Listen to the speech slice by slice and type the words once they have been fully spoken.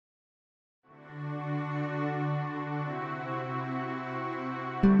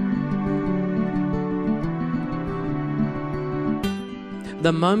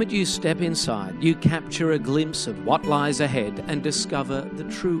The moment you step inside, you capture a glimpse of what lies ahead and discover the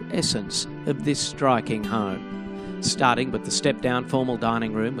true essence of this striking home. Starting with the step-down formal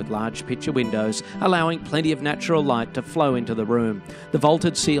dining room with large picture windows, allowing plenty of natural light to flow into the room. The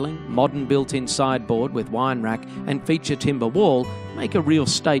vaulted ceiling, modern built-in sideboard with wine rack and feature timber wall make a real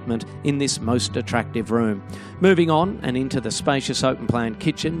statement in this most attractive room. Moving on and into the spacious open-plan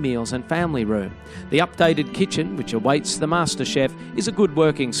kitchen, meals and family room. The updated kitchen, which awaits the master chef, is a good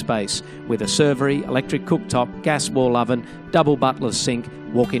working space with a servery, electric cooktop, gas wall oven, double butler's sink,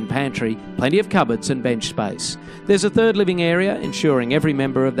 walk-in pantry, plenty of cupboards and bench space. There's a third living area, ensuring every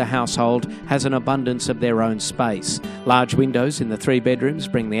member of the household has an abundance of their own space. Large windows in the 3 bedrooms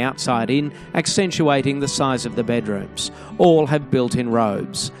bring the outside in, accentuating the size of the bedrooms. All have built-in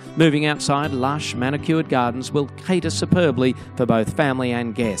robes. Moving outside, lush, manicured gardens will cater superbly for both family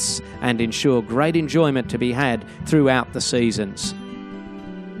and guests and ensure great enjoyment to be had throughout the seasons.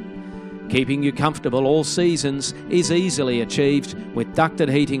 Keeping you comfortable all seasons is easily achieved with ducted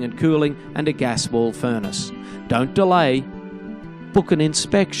heating and cooling and a gas wall furnace. Don't delay. Book an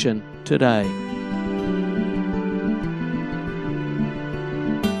inspection today.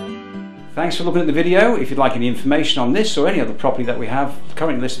 Thanks for looking at the video. If you'd like any information on this or any other property that we have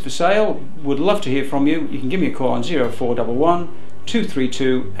currently listed for sale, would love to hear from you. You can give me a call on 0411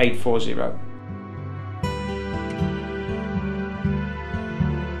 232 840.